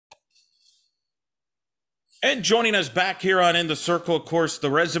And joining us back here on In the Circle, of course, the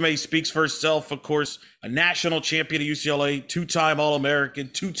resume speaks for itself. Of course, a national champion at UCLA, two-time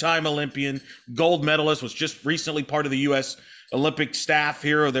All-American, two-time Olympian, gold medalist, was just recently part of the U.S. Olympic staff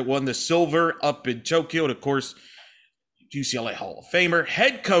here that won the silver up in Tokyo. And, of course, UCLA Hall of Famer,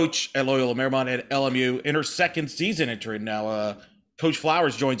 head coach at Loyola Marymount at LMU, in her second season entering now. Coach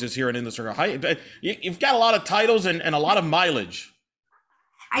Flowers joins us here in the Circle. Hi, you've got a lot of titles and a lot of mileage.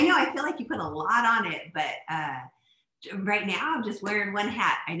 I know, I feel like you put a lot on it, but right now I'm just wearing one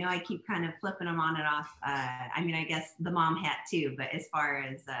hat. I know I keep kind of flipping them on and off. I guess the mom hat too, but as far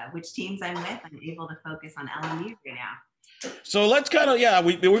as which teams I'm with, I'm able to focus on LMU right now. So let's kind of,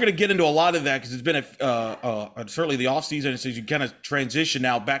 we're going to get into a lot of that because it's been certainly the offseason, so you kind of transition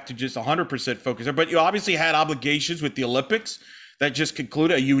now back to just 100% focus. But you obviously had obligations with the Olympics that just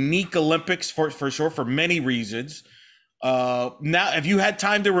concluded, a unique Olympics for sure, for many reasons. Now, have you had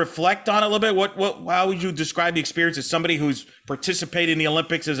time to reflect on it a little bit? How would you describe the experience as somebody who's participated in the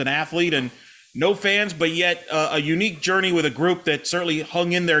Olympics as an athlete and no fans, but yet a unique journey with a group that certainly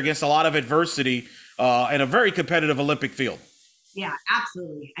hung in there against a lot of adversity and a very competitive Olympic field? Yeah,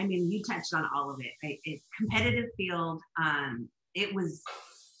 absolutely. I mean, you touched on all of it. It's competitive field. It was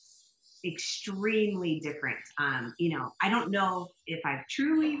extremely different. I don't know if I've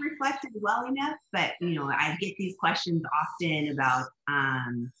truly reflected well enough, but I get these questions often about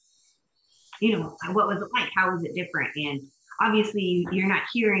what was it like, how was it different? And obviously you're not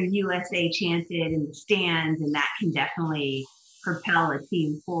hearing USA chanted in the stands, and that can definitely propel a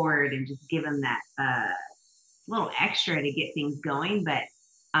team forward and just give them that little extra to get things going. But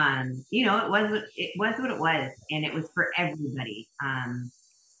it was what it was, and it was for everybody.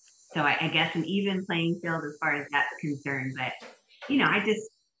 So I guess an even playing field as far as that's concerned. But, I just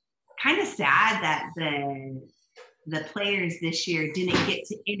kind of sad that the players this year didn't get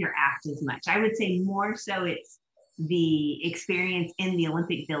to interact as much. I would say more so it's the experience in the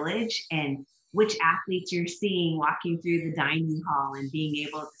Olympic Village and which athletes you're seeing walking through the dining hall and being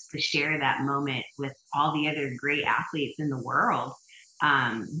able to share that moment with all the other great athletes in the world.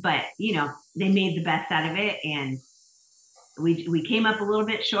 But, they made the best out of it, and we came up a little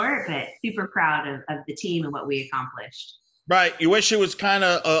bit short, but super proud of the team and what we accomplished. Right. You wish it was kind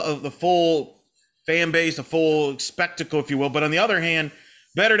of the full fan base, a full spectacle, if you will. But on the other hand,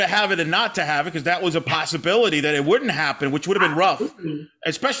 better to have it than not to have it, because that was a possibility that it wouldn't happen, which would have been rough,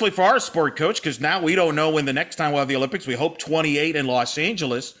 especially for our sport coach, because now we don't know when the next time we'll have the Olympics. We hope 28 in Los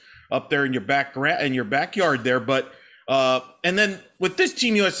Angeles, up there in your backyard there. But and then with this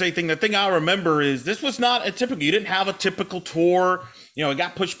Team USA thing, the thing I remember is this was not a typical, you didn't have a typical tour. It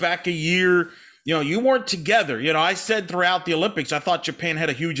got pushed back a year. You weren't together. I said throughout the Olympics, I thought Japan had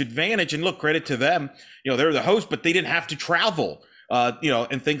a huge advantage, and look, credit to them. They're the host, but they didn't have to travel,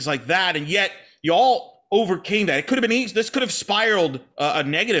 and things like that. And yet you all overcame that. It could have been easy. This could have spiraled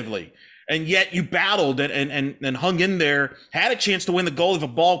negatively. And yet you battled and hung in there, had a chance to win the gold if a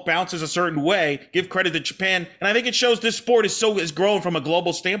ball bounces a certain way. Give credit to Japan. And I think it shows this sport is growing from a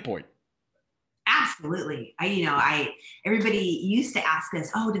global standpoint. Absolutely. Everybody used to ask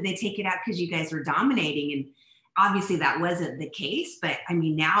us, oh, did they take it out because you guys were dominating? And obviously that wasn't the case. But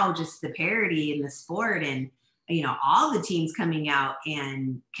now just the parity in the sport and, all the teams coming out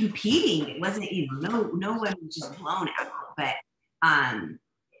and competing, it wasn't, no one was just blown out. But,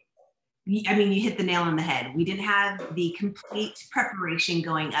 you hit the nail on the head. We didn't have the complete preparation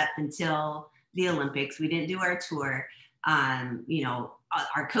going up until the Olympics. We didn't do our tour.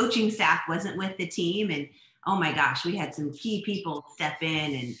 Our coaching staff wasn't with the team. And oh my gosh, we had some key people step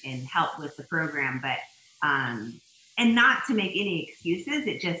in and help with the program. But, and not to make any excuses,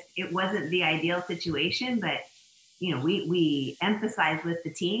 it wasn't the ideal situation. But, we emphasized with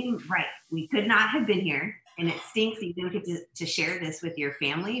the team, right, we could not have been here. And it stinks that you didn't get to share this with your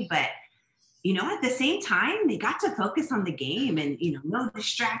family. But at the same time, they got to focus on the game and, no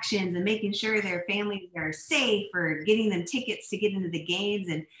distractions and making sure their families are safe or getting them tickets to get into the games.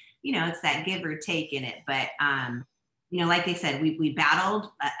 And, it's that give or take in it. But, like I said, we battled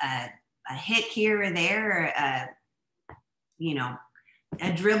a hit here or there,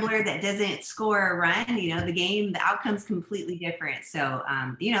 a dribbler that doesn't score a run, the outcome's completely different. So,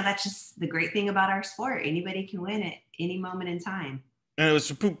 that's just the great thing about our sport. Anybody can win at any moment in time. And it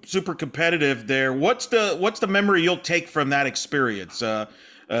was super competitive there. What's the memory you'll take from that experience,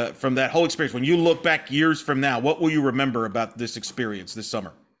 from that whole experience? When you look back years from now, what will you remember about this experience this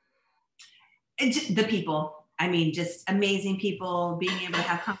summer? The people. Just amazing people, being able to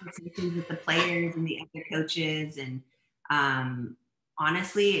have conversations with the players and the other coaches. And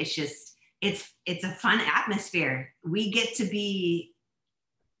honestly, it's a fun atmosphere. We get to be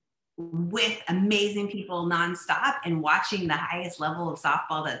with amazing people nonstop and watching the highest level of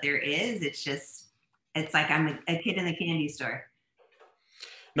softball that there is. It's like I'm a kid in the candy store.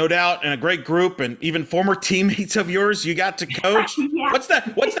 No doubt, and a great group, and even former teammates of yours you got to coach. Yeah. What's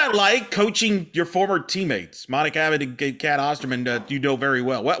that like, coaching your former teammates? Monica Abbott and Kat Osterman, you know very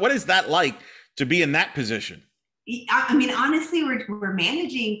well. What is that like to be in that position? I mean, honestly, we're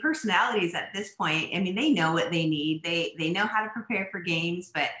managing personalities at this point. I mean, they know what they need. They know how to prepare for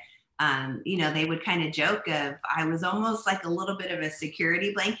games, but you know, they would kind of joke of I was almost like a little bit of a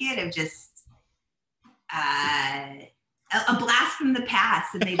security blanket of just a blast from the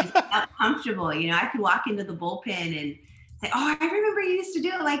past, and they just felt comfortable. You know, I could walk into the bullpen and say, "Oh, I remember you used to do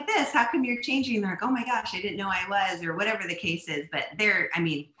it like this. How come you're changing?" And they're like, "Oh my gosh, I didn't know I was," or whatever the case is. But I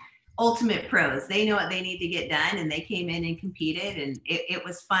mean, ultimate pros. They know what they need to get done, and they came in and competed, and it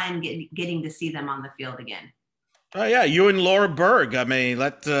was fun getting to see them on the field again. Oh yeah, you and Laura Berg. I mean,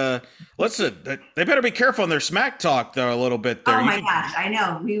 listen. They better be careful on their smack talk though a little bit there. Oh my gosh, I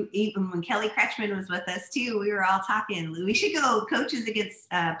know. We even when Kelly Kretschmann was with us too, we were all talking. We should go coaches against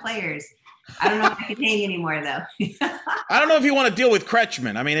players. I don't know if I can hang anymore though. I don't know if you want to deal with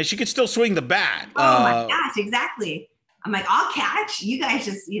Kretschmann. I mean, she could still swing the bat. Oh my gosh, exactly. I'm like, I'll catch. You guys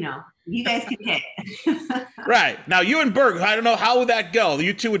just, you guys can hit. Right. Now, you and Berg, I don't know, how would that go?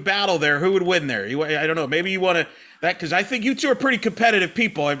 You two would battle there. Who would win there? I don't know. Maybe you want to, because I think you two are pretty competitive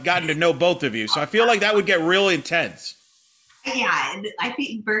people. I've gotten to know both of you. So I feel like that would get really intense. Yeah. I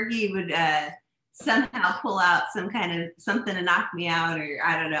think Bergie would somehow pull out some kind of something to knock me out, or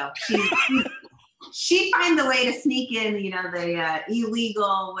I don't know. She'd find the way to sneak in, the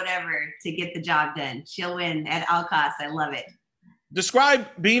illegal whatever to get the job done. She'll win at all costs. I love it. Describe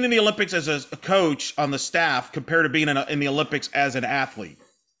being in the Olympics as a coach on the staff compared to being in the Olympics as an athlete.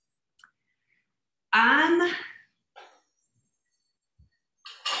 I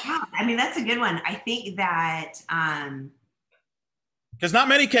mean, that's a good one. I think that because not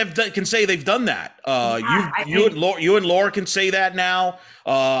many can say they've done that. You and Laura can say that now.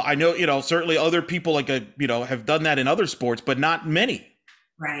 I know, certainly other people have done that in other sports, but not many.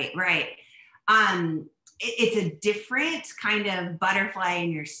 Right. It's a different kind of butterfly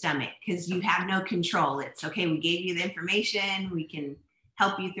in your stomach because you have no control. It's okay. We gave you the information. We can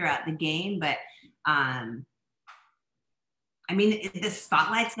help you throughout the game, but I mean, the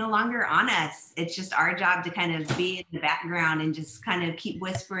spotlight's no longer on us. It's just our job to kind of be in the background and just kind of keep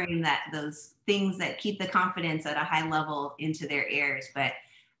whispering those things that keep the confidence at a high level into their ears. But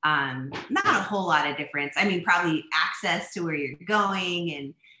not a whole lot of difference. I mean, probably access to where you're going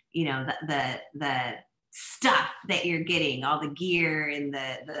and, the stuff that you're getting, all the gear and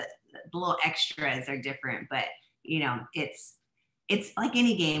the little extras are different. But, it's like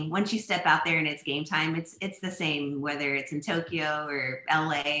any game. Once you step out there and it's game time, it's the same, whether it's in Tokyo or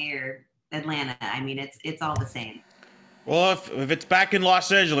LA or Atlanta. I mean, it's all the same. Well, if it's back in Los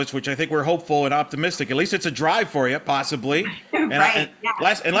Angeles, which I think we're hopeful and optimistic, at least it's a drive for you, possibly. Right.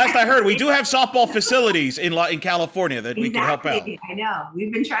 Last I heard, we do have softball facilities in California that we can help out. I know.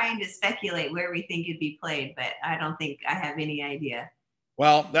 We've been trying to speculate where we think it'd be played, but I don't think I have any idea.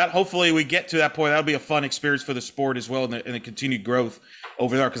 Well, hopefully we get to that point. That'll be a fun experience for the sport as well, and the continued growth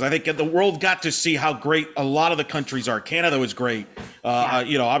over there. Because I think the world got to see how great a lot of the countries are. Canada was great.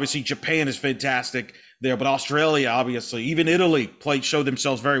 Obviously Japan is fantastic there, but Australia, obviously, even Italy showed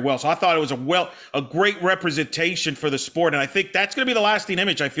themselves very well. So I thought it was a great representation for the sport, and I think that's going to be the lasting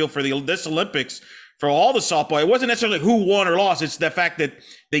image I feel for this Olympics. For all the softball, it wasn't necessarily who won or lost. It's the fact that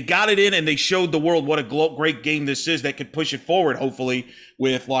they got it in and they showed the world what a great game this is that could push it forward, hopefully,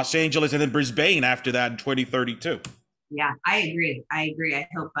 with Los Angeles and then Brisbane after that in 2032. Yeah, I agree. I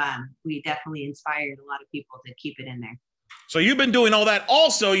hope we definitely inspired a lot of people to keep it in there. So you've been doing all that.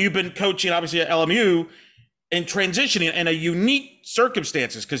 Also, you've been coaching, obviously, at LMU and transitioning in a unique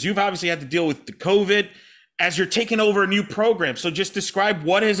circumstances because you've obviously had to deal with the COVID as you're taking over a new program. So just describe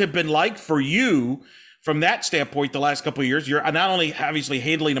what has it been like for you from that standpoint the last couple of years. You're not only obviously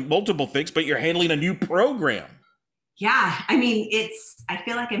handling multiple things, but you're handling a new program. Yeah, I mean, I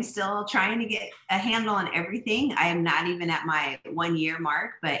feel like I'm still trying to get a handle on everything. I am not even at my 1 year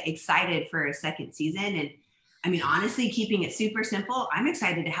mark, but excited for a second season. And I mean, honestly, keeping it super simple, I'm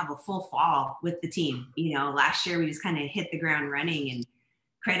excited to have a full fall with the team. Last year we just kind of hit the ground running, and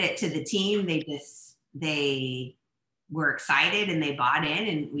credit to the team. They were excited and they bought in,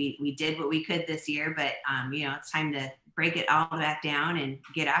 and we did what we could this year, but it's time to break it all back down and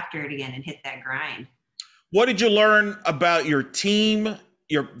get after it again and hit that grind. What did you learn about your team,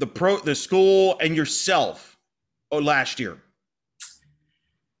 the school, and yourself last year?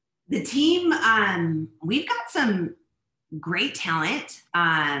 The team, we've got some great talent,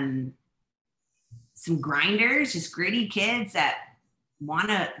 some grinders, just gritty kids that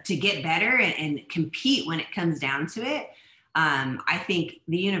want to get better and compete when it comes down to it. I think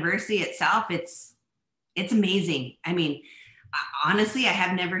the university itself, it's amazing. I mean, honestly, I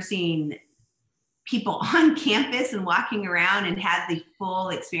have never seen people on campus and walking around and had the full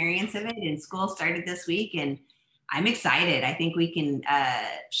experience of it. And school started this week, and I'm excited. I think we can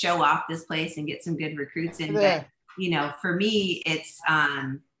show off this place and get some good recruits in. But for me, it's what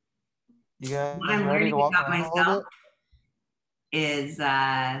I'm learning about myself is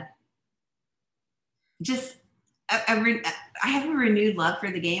just I have a renewed love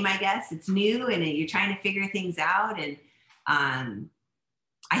for the game. I guess it's new, and you're trying to figure things out, and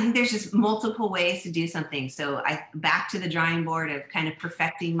I think there's just multiple ways to do something. So back to the drawing board of kind of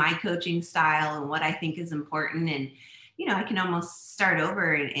perfecting my coaching style and what I think is important. And, I can almost start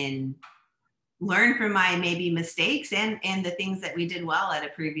over and learn from my maybe mistakes and the things that we did well at a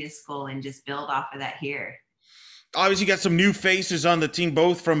previous school and just build off of that here. Obviously, you got some new faces on the team,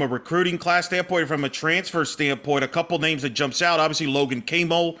 both from a recruiting class standpoint and from a transfer standpoint. A couple names that jumps out, obviously Logan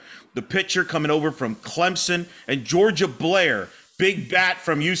Camo, the pitcher coming over from Clemson, and Georgia Blair, big bat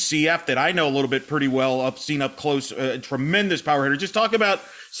from UCF that I know a little bit pretty well, seen up close, tremendous power hitter. Just talk about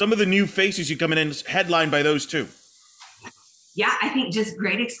some of the new faces you coming in, headlined by those two. Yeah, I think just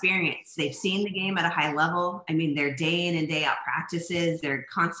great experience. They've seen the game at a high level. I mean, they're day in and day out practices. They're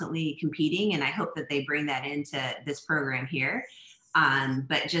constantly competing, and I hope that they bring that into this program here.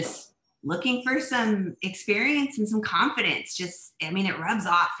 But just looking for some experience and some confidence. It rubs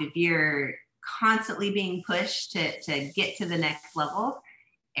off if you're constantly being pushed to get to the next level.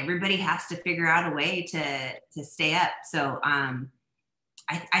 Everybody has to figure out a way to stay up. So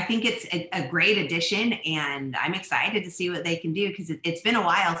I think it's a great addition, and I'm excited to see what they can do because it's been a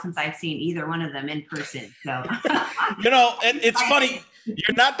while since I've seen either one of them in person. So, it's funny.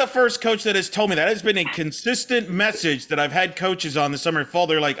 You're not the first coach that has told me that. Has been a consistent message that I've had coaches on the summer and fall.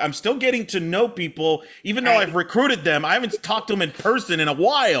 They're like, I'm still getting to know people, even though I've recruited them. I haven't talked to them in person in a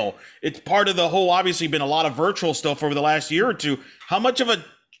while. It's part of the whole, obviously been a lot of virtual stuff over the last year or two. How much of a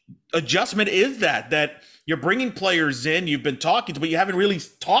adjustment is that you're bringing players in, you've been talking to, but you haven't really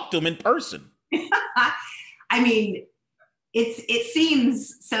talked to them in person? I mean, it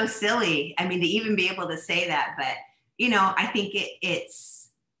seems so silly. I mean, to even be able to say that, but I think it's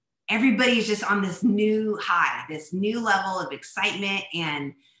everybody's just on this new high, this new level of excitement,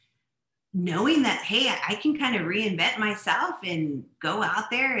 and knowing that, hey, I can kind of reinvent myself and go out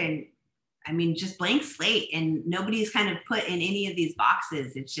there and, just blank slate, and nobody's kind of put in any of these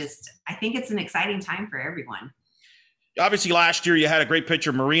boxes. It's just, I think it's an exciting time for everyone. Obviously, last year you had a great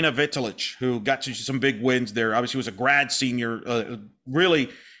pitcher, Marina Vitalich, who got you some big wins there. Obviously, was a grad senior,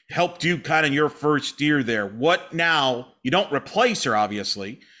 really helped you kind of your first year there. What now? You don't replace her,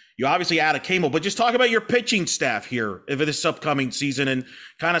 obviously. You obviously add a Camo, but just talk about your pitching staff here for this upcoming season and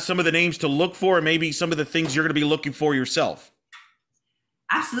kind of some of the names to look for and maybe some of the things you're going to be looking for yourself.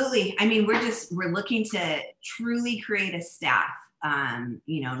 Absolutely. We're looking to truly create a staff,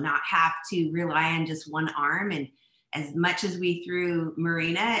 not have to rely on just one arm. And as much as we threw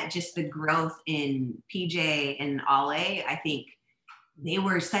Marina, just the growth in PJ and Ale, I think they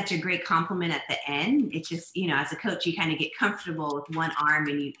were such a great compliment at the end. It's just, as a coach, you kind of get comfortable with one arm,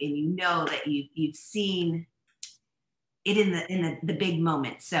 and you know that you've seen it in the big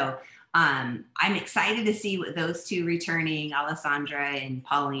moments. So I'm excited to see what those two returning, Alessandra and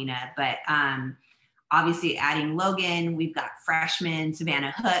Paulina, but obviously adding Logan, we've got freshman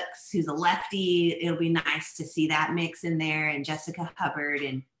Savannah Hooks, who's a lefty. It'll be nice to see that mix in there, and Jessica Hubbard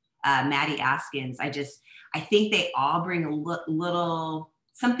and Maddie Askins. I think they all bring a little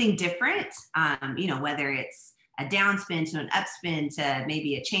something different, whether it's a downspin to an upspin to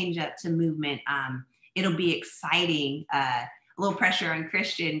maybe a changeup to movement. It'll be exciting. A little pressure on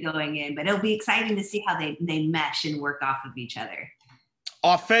Christian going in, but it'll be exciting to see how they mesh and work off of each other.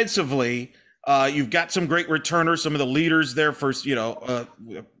 Offensively, you've got some great returners, some of the leaders there first, but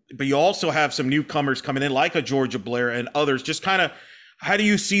you also have some newcomers coming in like a Georgia Blair and others. Just kind of, how do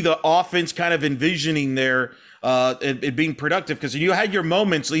you see the offense kind of envisioning there and being productive? Because you had your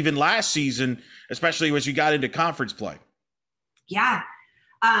moments even last season, especially as you got into conference play. Yeah.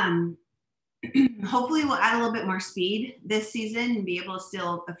 Hopefully we'll add a little bit more speed this season and be able to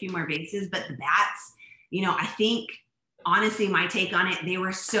steal a few more bases. But the bats, I think, honestly, my take on it, they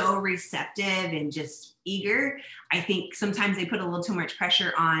were so receptive and just eager. I think sometimes they put a little too much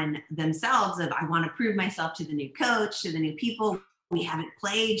pressure on themselves of, I want to prove myself to the new coach, to the new people. We haven't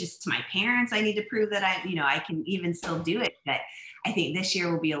played, just to my parents. I need to prove that I can even still do it. But I think this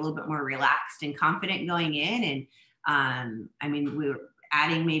year will be a little bit more relaxed and confident going in. And I mean, we were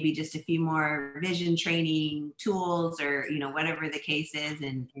adding maybe just a few more vision training tools or, whatever the case is,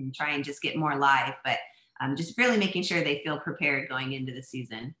 and try and just get more live. But just really making sure they feel prepared going into the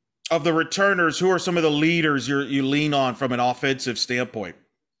season. Of the returners, who are some of the leaders you lean on from an offensive standpoint?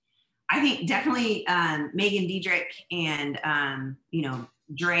 I think definitely Megan Diedrich and,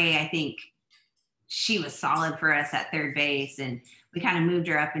 Dre. I think she was solid for us at third base, and we kind of moved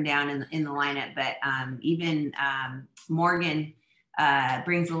her up and down in the lineup. But even Morgan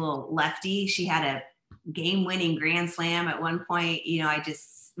brings a little lefty. She had a game-winning grand slam at one point.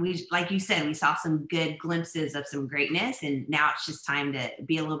 We, like you said, we saw some good glimpses of some greatness, and now it's just time to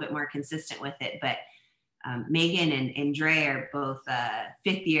be a little bit more consistent with it. But Megan and Dre are both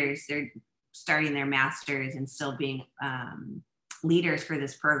fifth years. They're starting their masters and still being leaders for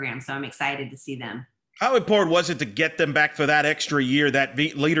this program. So I'm excited to see them. How important was it to get them back for that extra year, that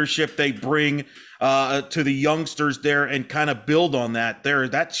leadership they bring to the youngsters there, and kind of build on that there?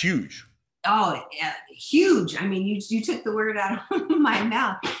 That's huge. Oh, yeah, huge. I mean, you took the word out of my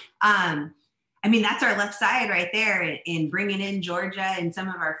mouth. I mean, that's our left side right there, and bringing in Georgia and some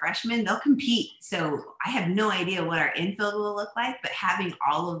of our freshmen, they'll compete. So I have no idea what our infield will look like, but having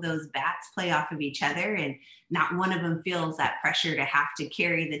all of those bats play off of each other, and not one of them feels that pressure to have to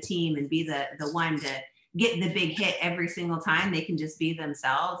carry the team and be the one to get the big hit every single time. They can just be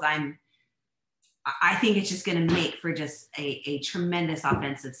themselves. I think it's just going to make for just a tremendous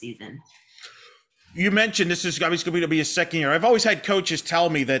offensive season. You mentioned this is obviously going to be a second year. I've always had coaches tell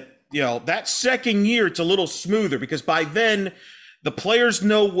me that, that second year, it's a little smoother because by then the players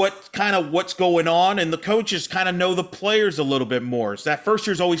know what's going on, and the coaches kind of know the players a little bit more. So that first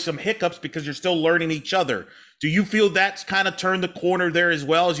year's always some hiccups because you're still learning each other. Do you feel that's kind of turned the corner there as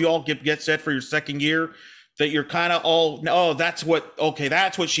well, as you all get set for your second year, that you're kind of all, that's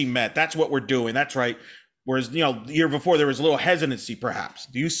what she meant. That's what we're doing. That's right. Whereas, the year before there was a little hesitancy perhaps.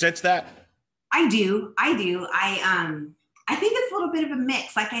 Do you sense that? I do. I think it's a little bit of a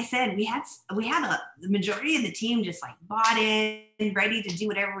mix. Like I said, we had the majority of the team just like bought in, ready to do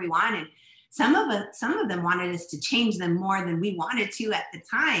whatever we wanted. Some of them wanted us to change them more than we wanted to at the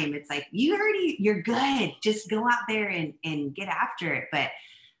time. It's like, you're good. Just go out there and get after it. But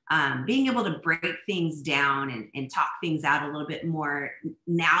being able to break things down and talk things out a little bit more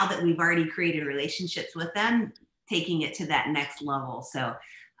now that we've already created relationships with them, taking it to that next level. So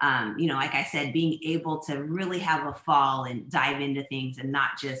like I said, being able to really have a fall and dive into things and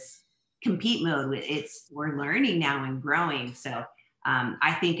not just compete mode. We're learning now and growing. So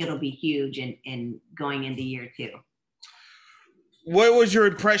I think it'll be huge in going into year 2. What was your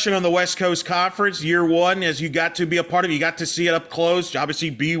impression on the West Coast Conference year 1 as you got to be a part of it? You got to see it up close. Obviously,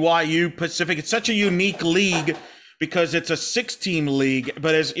 BYU, Pacific. It's such a unique league because it's a 6-team league.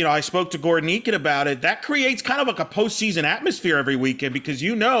 But as I spoke to Gordon Eakin about it, that creates kind of like a postseason atmosphere every weekend because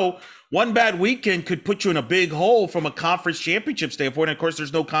one bad weekend could put you in a big hole from a conference championship standpoint. And of course,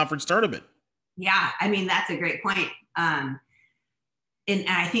 there's no conference tournament. Yeah, I mean, that's a great point. And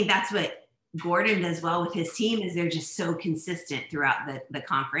I think that's what Gordon does well with his team is they're just so consistent throughout the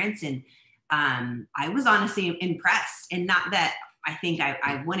conference. And I was honestly impressed, and not that I think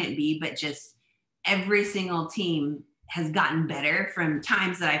I wouldn't be, but just every single team has gotten better from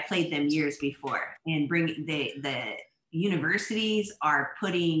times that I played them years before, and the universities are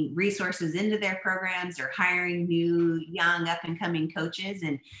putting resources into their programs. They're hiring new, young, up and coming coaches.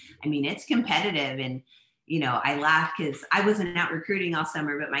 And I mean, it's competitive. And, I laugh because I wasn't out recruiting all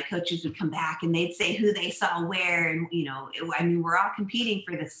summer, but my coaches would come back and they'd say who they saw where. And, we're all competing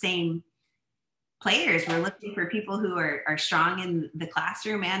for the same players. We're looking for people who are strong in the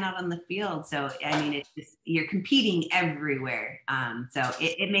classroom and out on the field. So, I mean, it's just, you're competing everywhere. So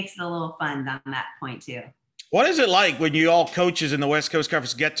it makes it a little fun on that point too. What is it like when you all coaches in the West Coast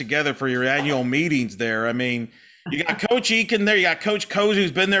Conference get together for your annual meetings there? I mean, you got Coach Eakin there, you got Coach Cozy,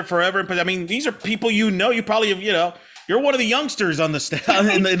 who's been there forever. But I mean, these are people you probably have, you're one of the youngsters on the staff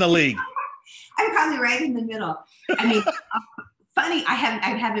in the league. I'm probably right in the middle. I mean, funny, I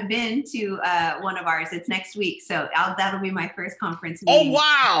haven't been to one of ours. It's next week, so that'll be my first conference meeting. Oh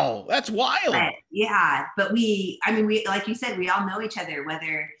wow, that's wild. But we like you said, we all know each other.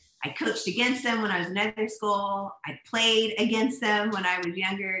 Whether I coached against them when I was in other school, I played against them when I was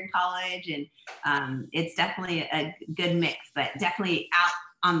younger in college, and it's definitely a good mix. But definitely out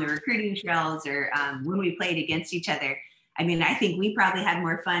on the recruiting trails or when we played against each other. I mean, I think we probably had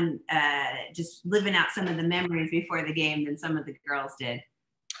more fun just living out some of the memories before the game than some of the girls did.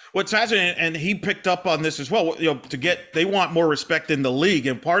 what's fascinating, and he picked up on this as well. They want more respect in the league,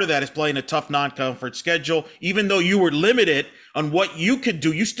 and part of that is playing a tough non-conference schedule. Even though you were limited on what you could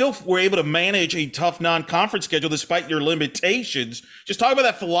do, you still were able to manage a tough non-conference schedule despite your limitations. Just talk about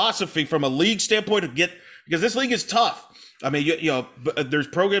that philosophy from a league standpoint because this league is tough. I mean, there's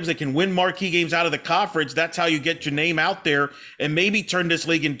programs that can win marquee games out of the conference. That's how you get your name out there and maybe turn this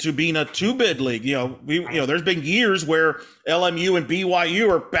league into being a two-bid league. There's been years where LMU and BYU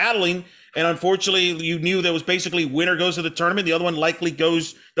are battling, and unfortunately, you knew that was basically winner goes to the tournament, the other one likely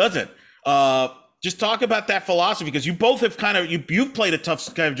doesn't. Just talk about that philosophy, because you both have you've played a tough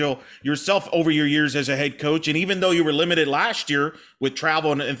schedule yourself over your years as a head coach, and even though you were limited last year with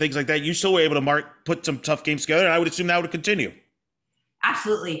travel and things like that, you still were able to put some tough games together, and I would assume that would continue.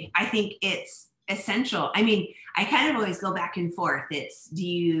 Absolutely. I think it's essential. I mean, I kind of always go back and forth. Do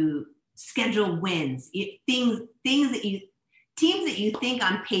you schedule wins, teams that you think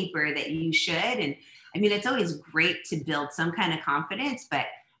on paper that you should, and I mean, it's always great to build some kind of confidence, but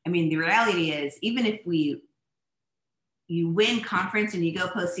I mean, the reality is, even if you win conference and you go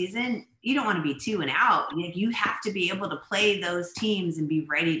postseason, you don't want to be 2 and out. You have to be able to play those teams and be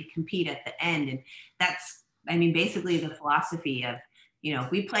ready to compete at the end. And that's, I mean, basically the philosophy of,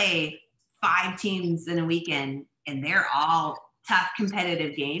 if we play 5 teams in a weekend and they're all tough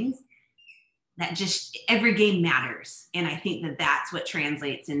competitive games, that just every game matters. And I think that that's what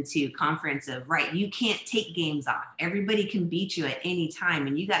translates into conference of, right, you can't take games off. Everybody can beat you at any time,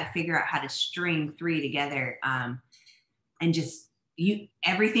 and you got to figure out how to string 3 together. And just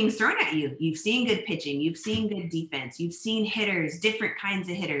everything's thrown at you. You've seen good pitching, you've seen good defense, you've seen hitters, different kinds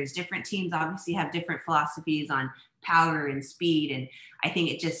of hitters. Different teams obviously have different philosophies on power and speed. And I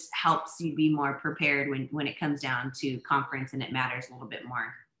think it just helps you be more prepared when it comes down to conference, and it matters a little bit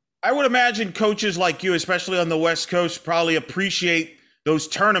more. I would imagine coaches like you, especially on the West Coast, probably appreciate those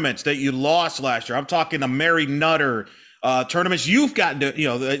tournaments that you lost last year. I'm talking the Mary Nutter tournaments you've gotten to,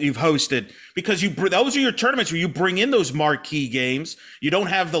 that you've hosted, because those are your tournaments where you bring in those marquee games. You don't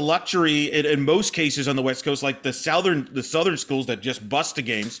have the luxury in most cases on the West Coast, like the southern schools that just bust the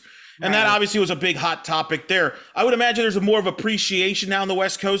games. And that obviously was a big hot topic there. I would imagine there's a more of appreciation now on the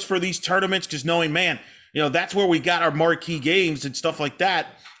West Coast for these tournaments, just knowing, man, that's where we got our marquee games and stuff like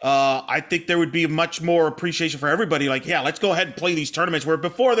that. I think there would be much more appreciation for everybody. Like, yeah, let's go ahead and play these tournaments, where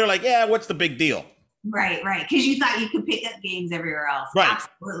before they're like, yeah, what's the big deal? Right. Because you thought you could pick up games everywhere else. Right.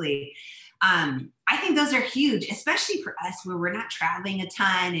 Absolutely. I think those are huge, especially for us where we're not traveling a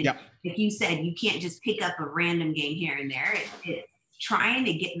ton. And like you said, you can't just pick up a random game here and there. Trying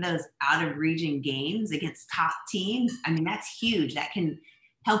to get those out of region games against top teams, I mean, that's huge. That can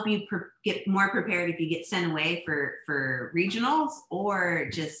help you get more prepared if you get sent away for regionals, or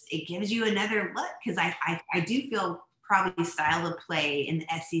just it gives you another look. Because I do feel probably style of play in the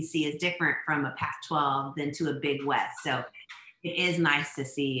SEC is different from a Pac-12 than to a Big West. So it is nice to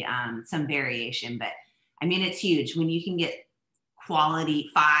see some variation. But I mean, it's huge when you can get 5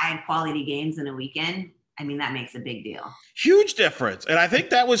 quality games in a weekend. I mean, that makes a big deal. Huge difference. And I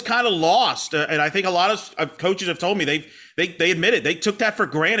think that was kind of lost. And I think a lot of coaches have told me they admitted they took that for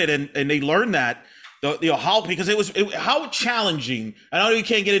granted, and they learned that because it was how challenging. I know you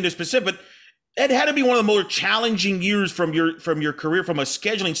can't get into specific, but it had to be one of the more challenging years from your career from a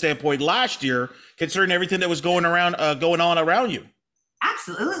scheduling standpoint last year, considering everything that was going on around you.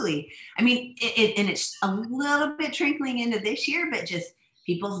 Absolutely. I mean, and it's a little bit trickling into this year, but just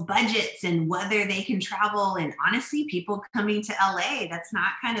people's budgets and whether they can travel. And honestly, people coming to LA, that's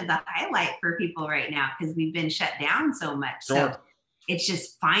not kind of the highlight for people right now, because we've been shut down so much. Sure. So it's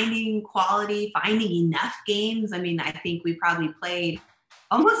just finding quality, finding enough games. I mean, I think we probably played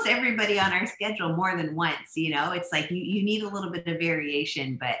almost everybody on our schedule more than once. It's like you need a little bit of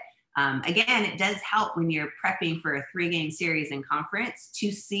variation, but again, it does help when you're prepping for a 3-game series in conference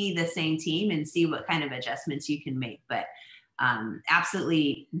to see the same team and see what kind of adjustments you can make. But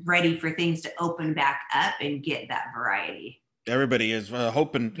absolutely ready for things to open back up and get that variety. Everybody is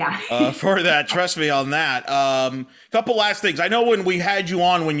hoping for that. Trust me on that. Couple last things. I know when we had you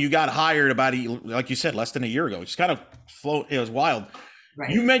on, when you got hired like you said, less than a year ago, it's kind of it was wild. Right.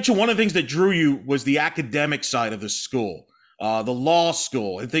 You mentioned one of the things that drew you was the academic side of the school, the law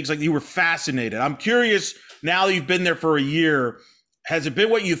school, and things like that. You were fascinated. I'm curious, now that you've been there for a year, has it been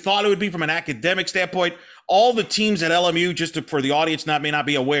what you thought it would be from an academic standpoint? all the teams at LMU, for the audience may not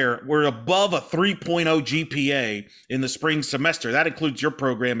be aware, were above a 3.0 GPA in the spring semester. That includes your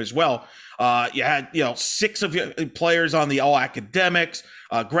program as well. You had, 6 of your players on the all academics,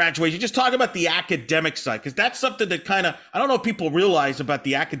 graduation. Just talk about the academic side, because that's something that I don't know if people realize about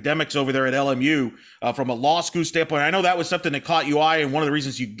the academics over there at LMU from a law school standpoint. I know that was something that caught your eye and one of the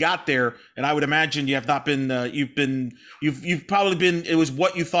reasons you got there. And I would imagine you have not been, you've probably been, it was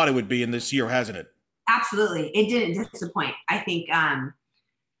what you thought it would be in this year, hasn't it? Absolutely. It didn't disappoint. I think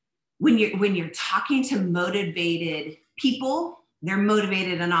when you're talking to motivated people, they're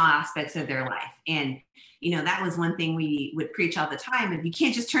motivated in all aspects of their life. And, that was one thing we would preach all the time. And you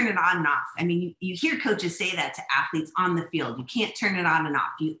can't just turn it on and off. I mean, you hear coaches say that to athletes on the field. You can't turn it on and off.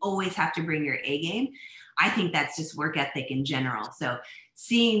 You always have to bring your A game. I think that's just work ethic in general. So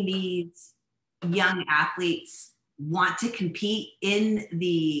seeing these young athletes want to compete in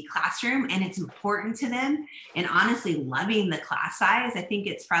the classroom and it's important to them, and honestly loving the class size, I think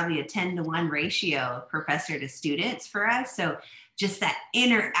it's probably a 10-to-1 ratio of professor to students for us. So just that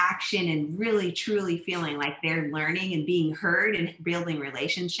interaction and really truly feeling like they're learning and being heard and building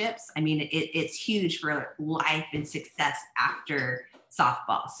relationships. I mean, it's huge for life and success after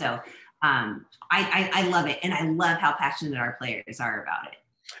softball. So I love it. And I love how passionate our players are about it.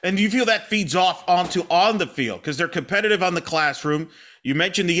 And do you feel that feeds off onto on the field? Because they're competitive on the classroom. You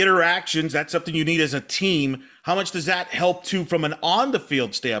mentioned the interactions. That's something you need as a team. How much does that help too from an on the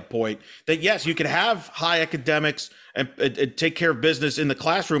field standpoint? That yes, you can have high academics and take care of business in the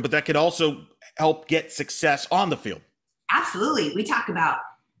classroom, but that could also help get success on the field. Absolutely. We talk about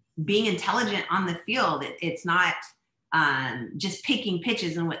being intelligent on the field. It's not just picking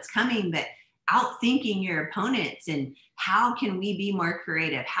pitches and what's coming, but outthinking your opponents and how can we be more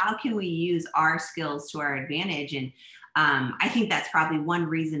creative? How can we use our skills to our advantage? And I think that's probably one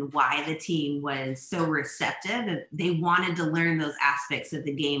reason why the team was so receptive. They wanted to learn those aspects of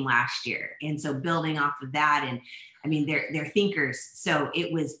the game last year. And so building off of that, and I mean, they're thinkers. So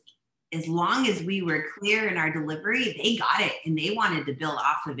it was, as long as we were clear in our delivery, they got it and they wanted to build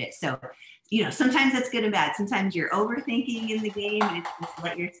off of it. So, sometimes that's good and bad. Sometimes you're overthinking in the game and it's just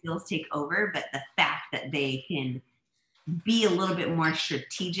let your skills take over. But the fact that they can be a little bit more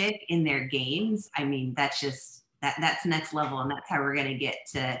strategic in their games, I mean, that's just, that's next level. And that's how we're going to get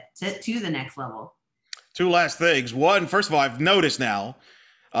to the next level. 2 last things. One, first of all, I've noticed now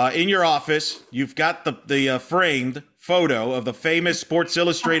in your office, you've got the framed photo of the famous Sports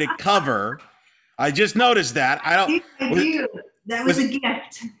Illustrated cover. I just noticed that. I do. That was a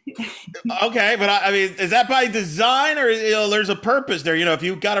gift. Okay, but I mean, is that by design or there's a purpose there? If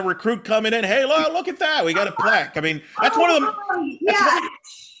you've got a recruit coming in, hey, look at that, we got a plaque. I mean, that's one of them. Yeah.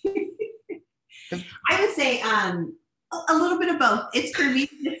 I would say a little bit of both. It's for me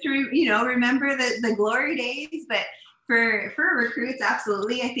just to remember the glory days, but for recruits,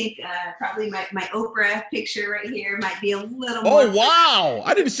 absolutely. I think probably my Oprah picture right here might be a little more. Oh wow,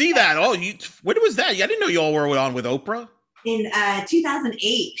 I didn't see that. Oh, when was that? I didn't know you all were on with Oprah. In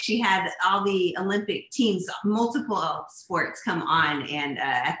 2008, she had all the Olympic teams, multiple sports come on. And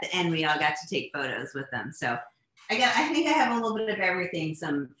at the end, we all got to take photos with them. So I think I have a little bit of everything.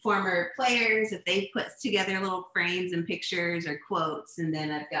 Some former players, if they put together little frames and pictures or quotes. And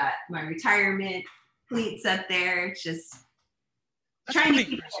then I've got my retirement cleats up there. It's just trying to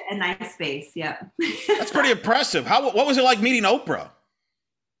keep a nice space. Yep. That's pretty impressive. What was it like meeting Oprah?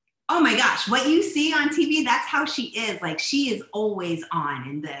 Oh my gosh, what you see on TV, that's how she is. Like, she is always on,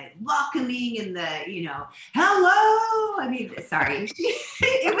 and the welcoming and the, hello. I mean, sorry.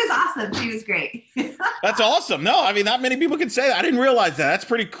 It was awesome. She was great. That's awesome. No, I mean, not many people can say that. I didn't realize that. That's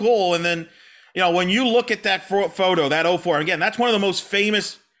pretty cool. And then, when you look at that photo, that 04, again, that's one of the most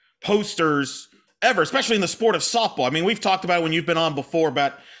famous posters ever, especially in the sport of softball. I mean, we've talked about it when you've been on before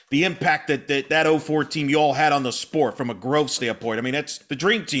about the impact that 04 team you all had on the sport from a growth standpoint. I mean, that's the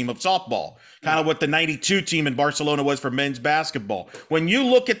dream team of softball, kind of what the 92 team in Barcelona was for men's basketball. When you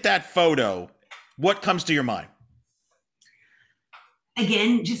look at that photo, what comes to your mind?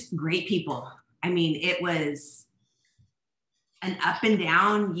 Again, just great people. I mean, it was an up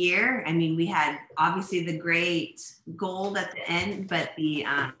and year. I mean, we had obviously the great gold at the end, but the,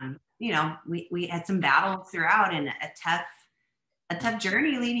 we had some battles throughout and a tough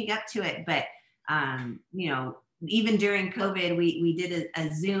journey leading up to it. But, even during COVID, we did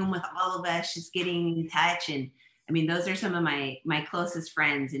a Zoom with all of us, just getting in touch. And I mean, those are some of my closest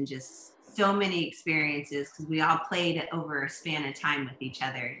friends, and just so many experiences because we all played over a span of time with each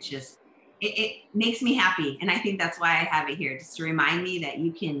other. It's just, it makes me happy. And I think that's why I have it here, just to remind me that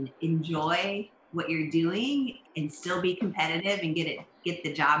you can enjoy what you're doing and still be competitive and get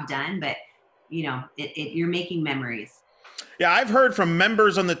the job done. But you're making memories. Yeah, I've heard from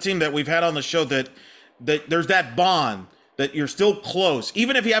members on the team that we've had on the show that there's that bond that you're still close,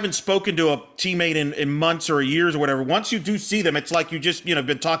 even if you haven't spoken to a teammate in months or years or whatever. Once you do see them, it's like you just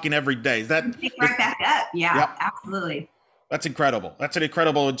been talking every day. Is that pick right back up? Yeah, yep. Absolutely. That's incredible. That's an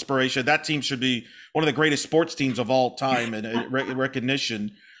incredible inspiration. That team should be one of the greatest sports teams of all time and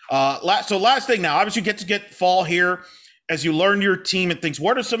recognition. So last thing now, obviously you get fall here as you learn your team and things.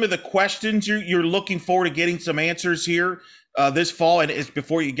 What are some of the questions you're looking forward to getting some answers here this fall and is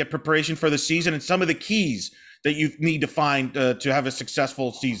before you get preparation for the season, and some of the keys that you need to find to have a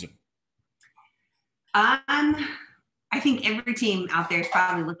successful season? I think every team out there is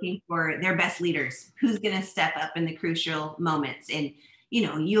probably looking for their best leaders. Who's going to step up in the crucial moments? And,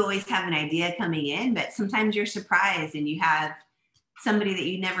 you always have an idea coming in, but sometimes you're surprised and you have somebody that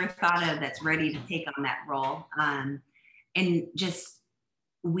you never thought of that's ready to take on that role. And just,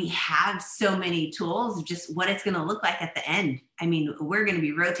 we have so many tools, just what it's going to look like at the end. I mean, we're going to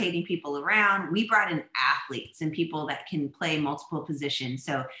be rotating people around. We brought in athletes and people that can play multiple positions.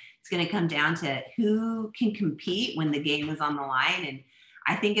 So it's going to come down to who can compete when the game is on the line. And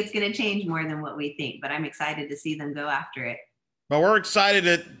I think it's going to change more than what we think, but I'm excited to see them go after it. Well, we're excited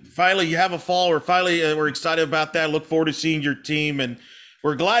that finally you have a fall. We're excited about that. Look forward to seeing your team, and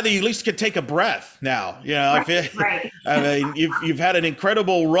we're glad that you at least can take a breath now. Right. I mean, you've had an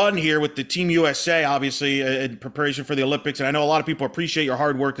incredible run here with the Team USA, obviously, in preparation for the Olympics. And I know a lot of people appreciate your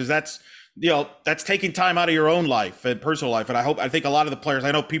hard work because that's taking time out of your own life and personal life. And I think a lot of the players,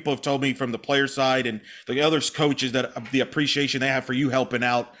 I know people have told me from the player side and the other coaches that the appreciation they have for you helping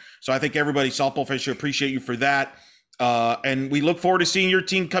out. So I think everybody, softball fans, should appreciate you for that. And we look forward to seeing your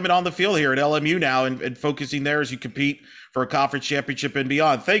team coming on the field here at LMU now and focusing there as you compete for a conference championship and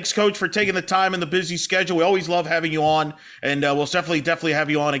beyond. Thanks, Coach, for taking the time in the busy schedule. We always love having you on, and we'll definitely have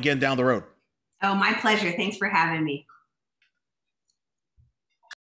you on again down the road. Oh, my pleasure. Thanks for having me.